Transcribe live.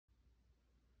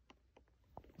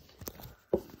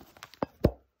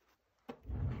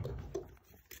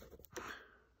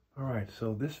All right,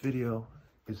 so this video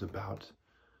is about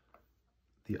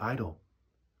the idol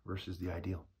versus the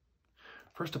ideal.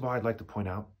 First of all, I'd like to point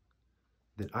out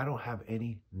that I don't have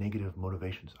any negative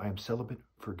motivations. I am celibate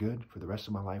for good for the rest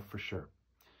of my life, for sure.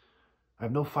 I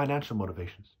have no financial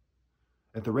motivations.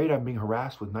 At the rate I'm being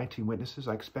harassed with 19 witnesses,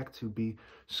 I expect to be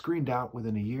screened out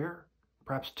within a year,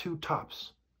 perhaps 2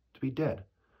 tops, to be dead,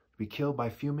 to be killed by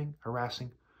fuming,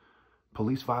 harassing,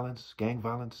 police violence, gang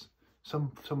violence,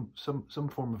 some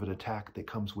form of an attack that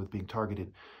comes with being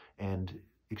targeted and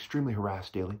extremely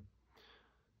harassed daily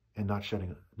and not shutting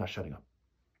up.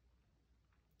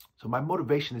 So my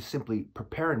motivation is simply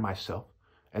preparing myself,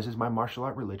 as is my martial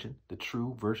art religion, the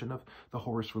true version of the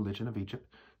Horus religion of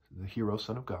Egypt, the hero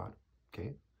son of God,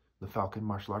 okay? The Falcon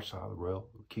martial arts style, the Royal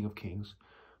King of Kings,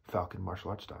 Falcon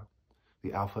martial arts style.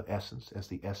 The Alpha essence as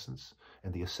the essence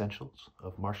and the essentials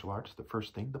of martial arts, the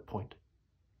first thing, the point.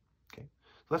 Okay?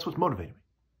 So that's what's motivating me.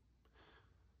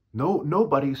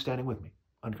 Nobody is standing with me,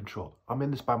 uncontrolled. I'm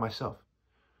in this by myself.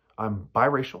 I'm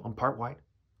biracial, I'm part white.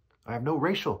 I have no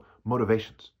racial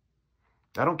motivations.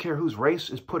 I don't care whose race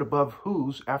is put above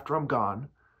whose after I'm gone,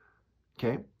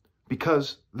 okay?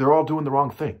 Because they're all doing the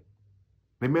wrong thing.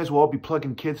 They may as well all be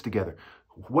plugging kids together.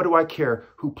 What do I care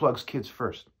who plugs kids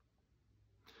first?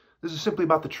 This is simply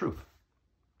about the truth.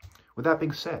 With that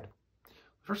being said,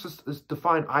 first let's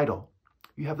define idol.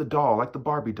 You have the doll, like the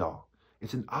Barbie doll.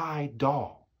 It's an I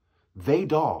doll. They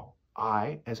doll.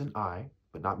 I as in I,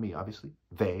 but not me, obviously.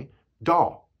 They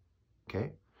doll.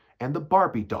 Okay? And the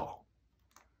Barbie doll.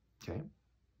 Okay?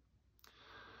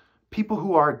 People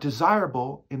who are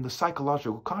desirable in the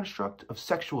psychological construct of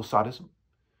sexual sadism,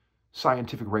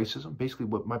 scientific racism, basically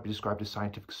what might be described as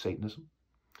scientific Satanism,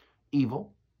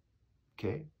 evil,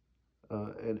 okay,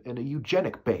 and a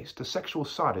eugenic-based, a sexual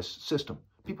sadist system.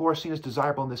 People who are seen as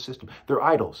desirable in this system. They're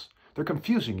idols. They're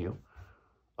confusing you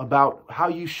about how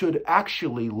you should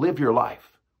actually live your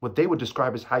life, what they would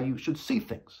describe as how you should see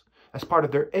things, as part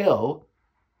of their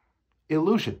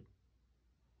illusion.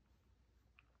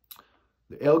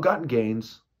 The ill-gotten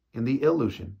gains in the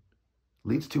illusion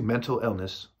leads to mental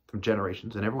illness from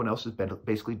generations, and everyone else is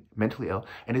basically mentally ill,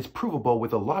 and it's provable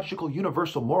with a logical,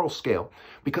 universal moral scale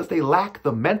because they lack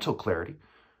the mental clarity,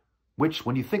 which,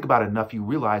 when you think about it enough, you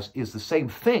realize is the same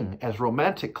thing as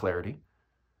romantic clarity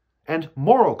and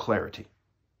moral clarity.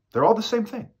 They're all the same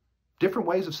thing. Different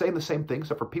ways of saying the same thing,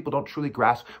 except for people don't truly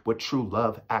grasp what true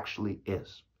love actually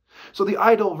is. So the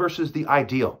idol versus the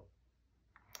ideal.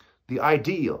 The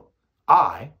ideal,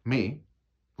 I, me,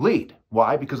 lead.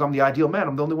 Why? Because I'm the ideal man.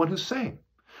 I'm the only one who's sane.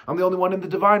 I'm the only one in the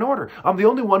divine order. I'm the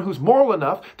only one who's moral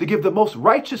enough to give the most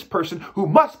righteous person, who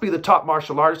must be the top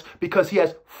martial artist because he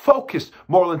has focused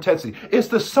moral intensity. Is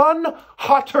the sun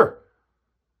hotter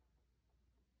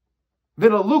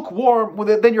than a lukewarm,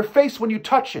 than your face when you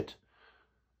touch it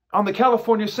on the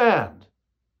California sand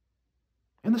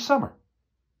in the summer?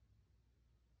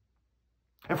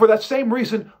 And for that same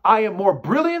reason, I am more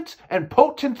brilliant and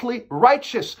potently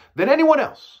righteous than anyone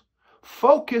else.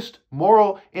 Focused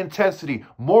moral intensity,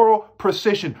 moral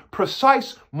precision,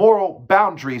 precise moral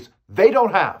boundaries they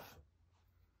don't have.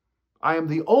 I am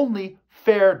the only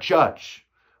fair judge.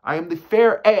 I am the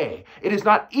fair A. It is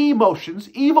not emotions,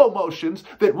 evil motions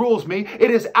that rules me. It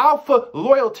is alpha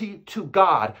loyalty to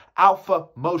God, alpha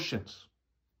motions.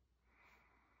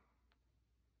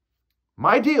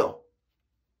 My deal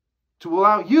to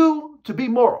allow you to be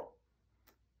moral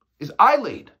is I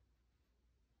lead.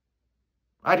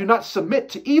 I do not submit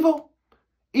to evil.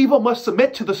 Evil must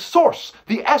submit to the source,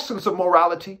 the essence of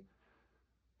morality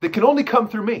that can only come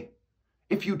through me.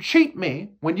 If you cheat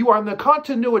me when you are in the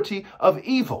continuity of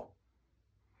evil,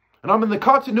 and I'm in the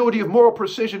continuity of moral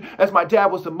precision, as my dad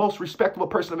was the most respectable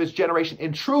person of his generation,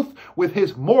 in truth with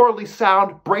his morally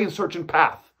sound, brain-searching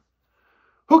path,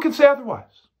 who can say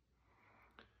otherwise?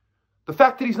 The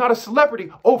fact that he's not a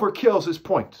celebrity overkills his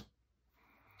point.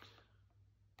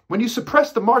 When you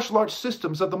suppress the martial arts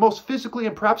systems of the most physically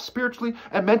and perhaps spiritually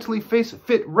and mentally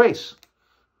fit race,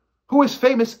 who is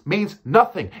famous means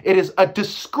nothing. It is a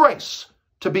disgrace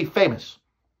to be famous.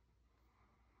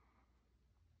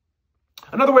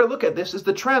 Another way to look at this is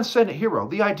the transcendent hero,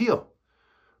 the ideal,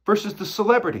 versus the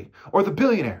celebrity or the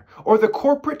billionaire or the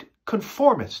corporate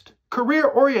conformist,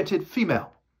 career-oriented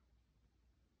female.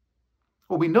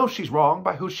 Well, we know she's wrong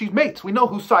by who she mates. We know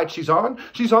whose side she's on.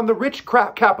 She's on the rich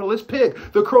capitalist pig,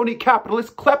 the crony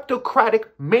capitalist kleptocratic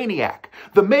maniac,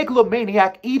 the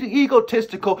megalomaniac,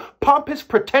 egotistical, pompous,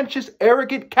 pretentious,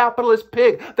 arrogant capitalist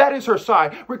pig. That is her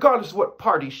side, regardless of what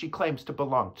party she claims to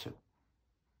belong to.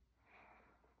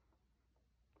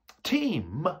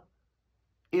 Team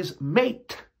is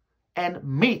mate and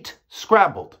meat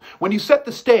scrambled. When you set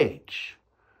the stage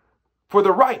for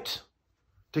the right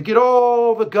to get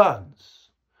all the guns,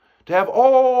 to have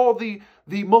all the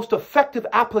most effective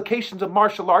applications of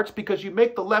martial arts because you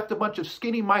make the left a bunch of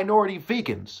skinny minority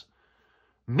vegans,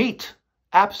 meat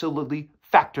absolutely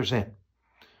factors in.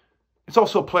 It's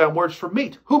also a play on words for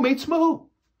meat. Who meets who?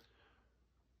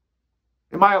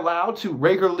 Am I allowed to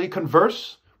regularly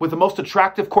converse with the most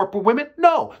attractive corporate women?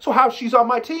 No. So how she's on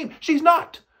my team? She's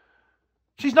not.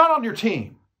 She's not on your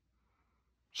team.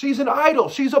 She's an idol.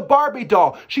 She's a Barbie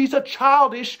doll. She's a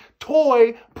childish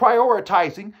toy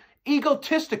prioritizing,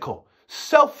 egotistical,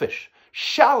 selfish,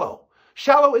 shallow.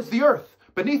 Shallow is the earth.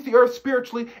 Beneath the earth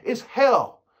spiritually is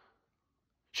hell.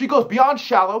 She goes beyond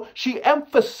shallow. She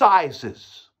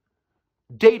emphasizes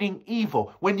dating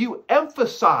evil. When you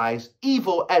emphasize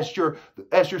evil as your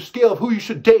scale of who you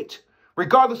should date,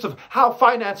 regardless of how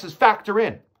finances factor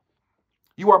in,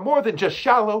 you are more than just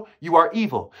shallow, you are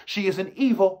evil. She is an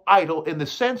evil idol in the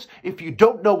sense, if you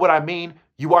don't know what I mean,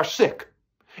 you are sick.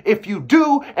 If you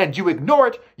do and you ignore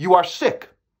it, you are sick.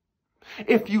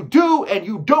 If you do and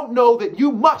you don't know that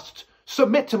you must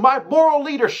submit to my moral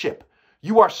leadership,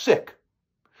 you are sick.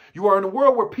 You are in a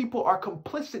world where people are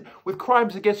complicit with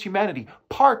crimes against humanity.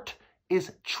 Part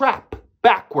is trap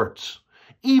backwards.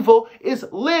 Evil is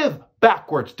live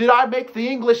backwards. Did I make the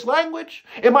English language?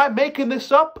 Am I making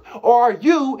this up? Or are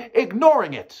you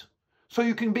ignoring it? So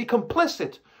you can be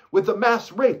complicit with the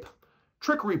mass rape,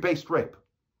 trickery-based rape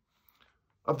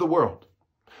of the world.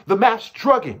 The mass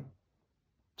drugging,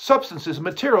 substances and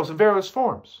materials in various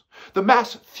forms. The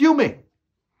mass fuming.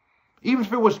 Even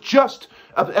if it was just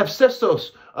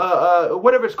asbestos,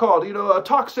 whatever it's called,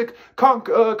 toxic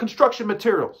construction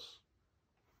materials.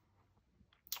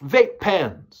 Vape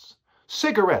pens,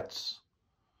 cigarettes,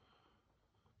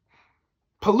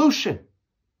 pollution,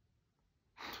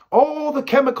 all the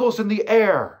chemicals in the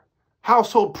air,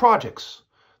 household projects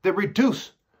that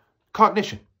reduce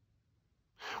cognition.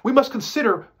 We must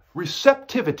consider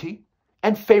receptivity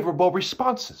and favorable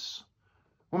responses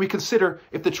when we consider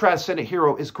if the transcendent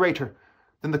hero is greater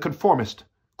than the conformist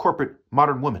corporate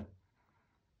modern woman.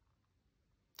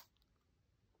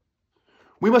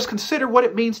 We must consider what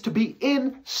it means to be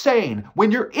insane when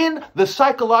you're in the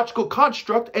psychological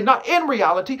construct and not in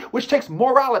reality, which takes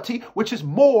morality, which is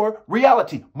more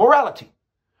reality. Morality.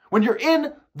 When you're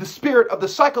in the spirit of the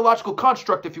psychological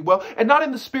construct, if you will, and not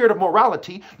in the spirit of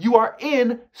morality, you are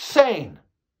insane.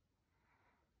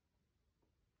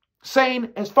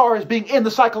 Sane as far as being in the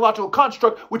psychological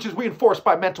construct, which is reinforced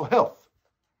by mental health.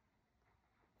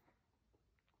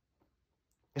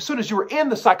 As soon as you are in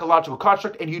the psychological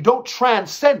construct and you don't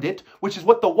transcend it, which is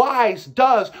what the wise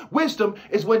does, wisdom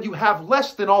is when you have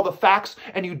less than all the facts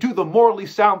and you do the morally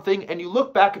sound thing and you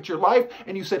look back at your life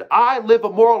and you said, I live a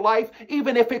moral life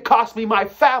even if it costs me my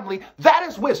family. That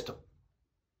is wisdom.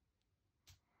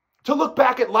 To look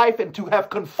back at life and to have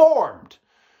conformed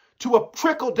to a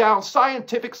trickle-down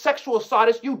scientific, sexual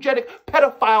sadist, eugenic,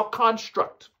 pedophile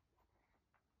construct.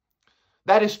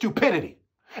 That is stupidity.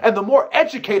 And the more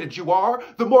educated you are,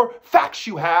 the more facts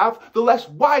you have, the less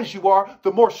wise you are,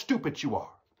 the more stupid you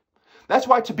are. That's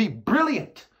why to be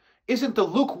brilliant isn't the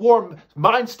lukewarm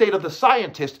mind state of the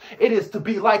scientist. It is to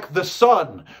be like the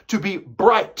sun, to be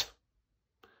bright.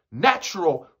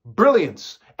 Natural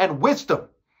brilliance and wisdom.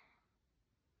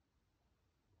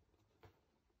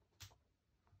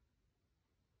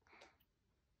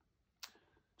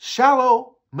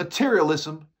 Shallow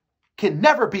materialism can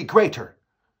never be greater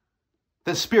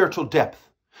than spiritual depth.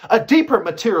 A deeper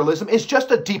materialism is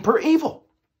just a deeper evil.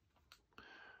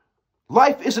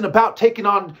 Life isn't about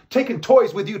taking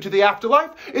toys with you to the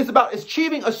afterlife. It's about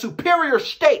achieving a superior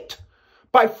state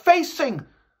by facing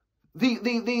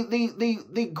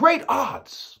the great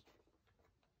odds.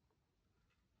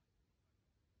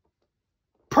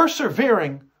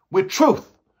 Persevering with truth.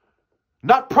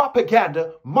 Not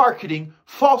propaganda, marketing,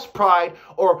 false pride,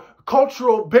 or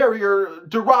cultural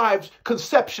barrier-derived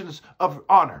conceptions of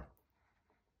honor.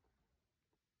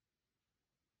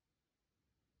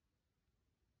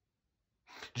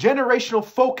 Generational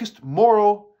focused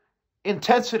moral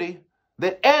intensity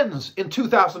that ends in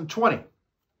 2020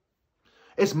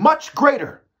 is much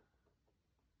greater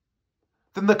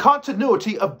than the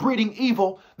continuity of breeding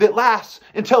evil that lasts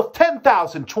until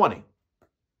 10,020.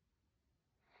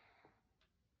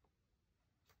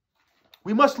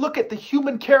 We must look at the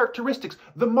human characteristics,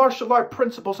 the martial art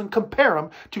principles, and compare them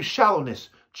to shallowness,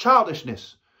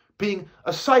 childishness, being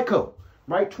a psycho,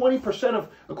 right? 20% of,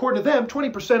 according to them,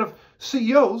 20% of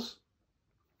CEOs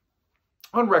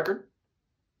on record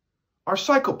are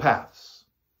psychopaths.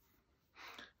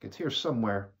 It's here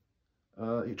somewhere.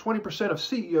 20% of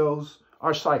CEOs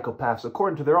are psychopaths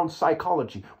according to their own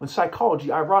psychology, when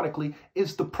psychology, ironically,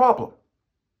 is the problem.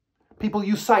 People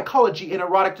use psychology in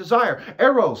erotic desire.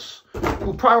 Eros,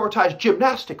 who prioritized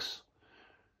gymnastics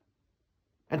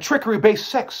and trickery-based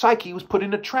sex. Psyche was put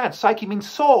in a trance. Psyche means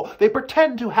soul. They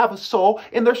pretend to have a soul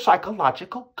in their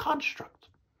psychological construct.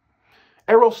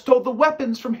 Eros stole the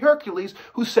weapons from Hercules,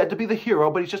 who's said to be the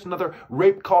hero, but he's just another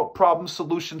rape cult problem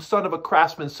solution, son of a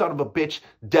craftsman, son of a bitch,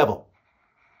 devil.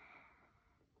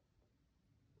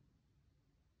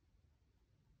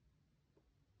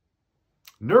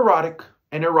 Neurotic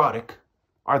and erotic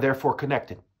are therefore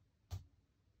connected.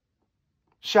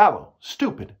 Shallow,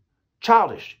 stupid,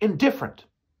 childish, indifferent,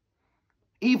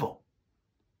 evil,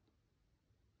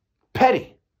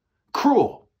 petty,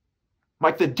 cruel,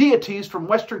 like the deities from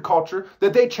Western culture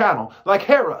that they channel, like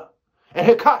Hera and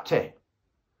Hecate,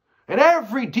 and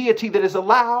every deity that is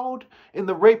allowed in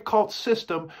the rape cult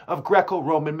system of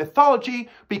Greco-Roman mythology,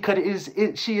 because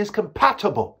she is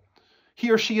compatible. He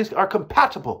or she are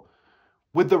compatible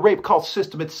with the rape cult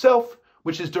system itself,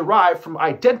 which is derived from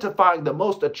identifying the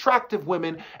most attractive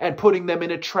women and putting them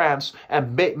in a trance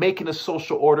and making a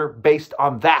social order based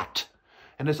on that.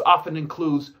 And this often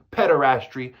includes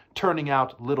pederasty, turning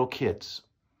out little kids.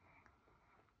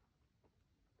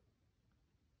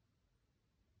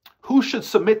 Who should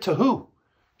submit to who?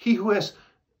 He who has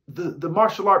the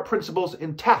martial art principles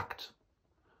intact.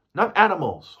 Not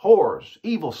animals, whores,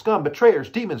 evil, scum, betrayers,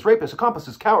 demons, rapists,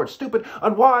 accomplices, cowards, stupid,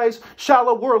 unwise,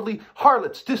 shallow, worldly,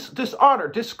 harlots,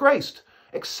 dishonored, disgraced,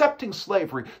 accepting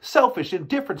slavery, selfish,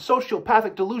 indifferent,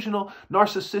 sociopathic, delusional,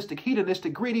 narcissistic,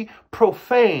 hedonistic, greedy,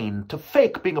 profane, to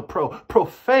fake being a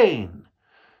profane,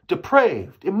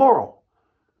 depraved, immoral,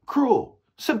 cruel,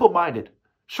 simple-minded,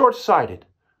 short-sighted,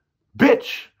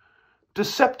 bitch,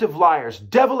 deceptive liars,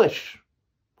 devilish,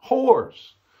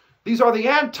 whores. These are the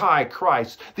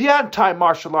anti-Christ, the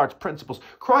anti-martial arts principles.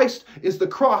 Christ is the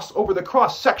cross over the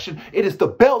cross section. It is the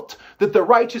belt that the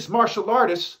righteous martial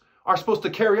artists are supposed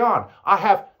to carry on. I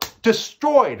have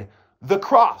destroyed the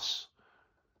cross.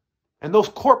 And those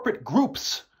corporate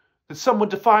groups that some would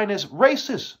define as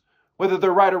racist, whether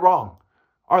they're right or wrong,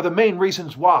 are the main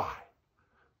reasons why.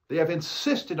 They have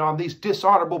insisted on these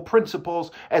dishonorable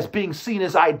principles as being seen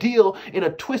as ideal in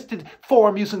a twisted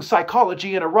form using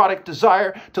psychology and erotic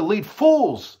desire to lead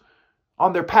fools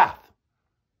on their path.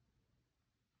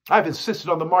 I've insisted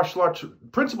on the martial arts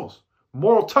principles: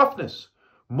 moral toughness,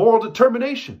 moral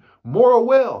determination, moral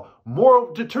will,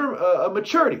 moral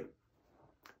maturity,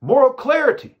 moral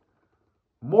clarity,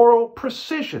 moral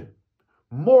precision,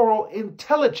 moral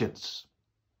intelligence,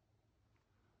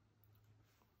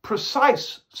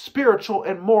 precise spiritual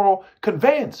and moral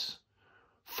conveyance,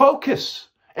 focus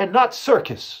and not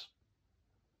circus.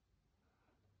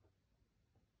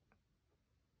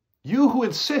 You who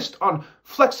insist on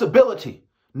flexibility,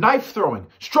 knife throwing,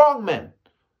 strong men,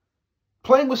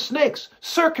 playing with snakes,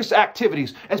 circus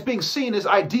activities as being seen as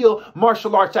ideal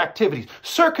martial arts activities,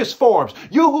 circus forms,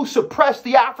 you who suppress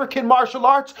the African martial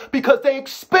arts because they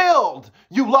expelled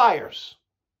you liars.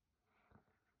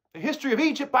 The history of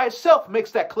Egypt by itself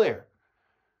makes that clear.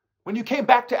 When you came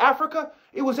back to Africa,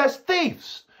 it was as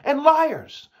thieves and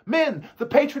liars. Men, the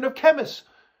patron of chemists,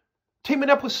 teaming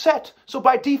up with Set. So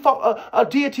by default, a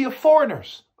deity of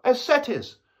foreigners, as Set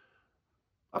is.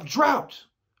 Of drought,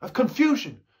 of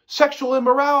confusion, sexual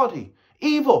immorality,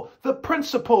 evil, the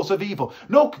principles of evil.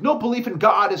 No belief in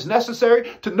God is necessary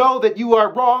to know that you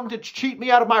are wrong to cheat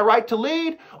me out of my right to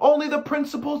lead. Only the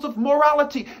principles of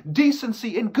morality,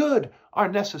 decency, and good are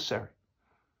necessary.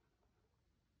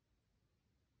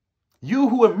 You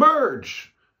who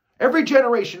emerge, every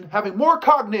generation having more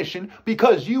cognition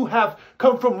because you have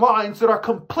come from lines that are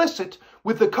complicit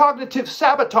with the cognitive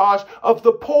sabotage of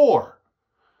the poor,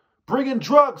 bringing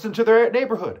drugs into their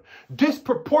neighborhood,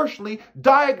 disproportionately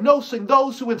diagnosing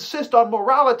those who insist on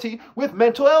morality with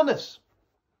mental illness,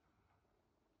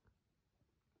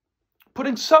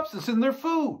 putting substance in their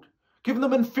food, giving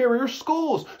them inferior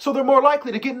schools so they're more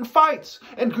likely to get in fights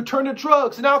and turn to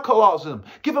drugs and alcoholism,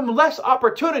 give them less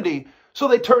opportunity so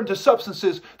they turn to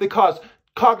substances that cause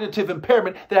cognitive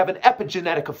impairment that have an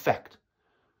epigenetic effect.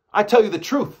 I tell you the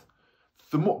truth.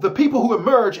 The people who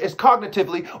emerge as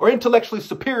cognitively or intellectually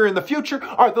superior in the future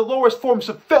are the lowest forms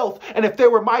of filth. And if they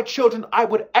were my children, I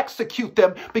would execute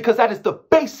them because that is the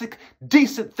basic,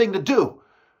 decent thing to do.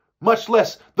 Much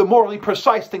less the morally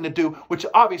precise thing to do, which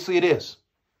obviously it is.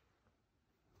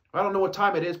 I don't know what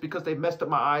time it is because they've messed up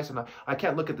my eyes and I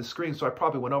can't look at the screen, so I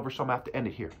probably went over, so I'm going to have to end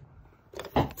it here.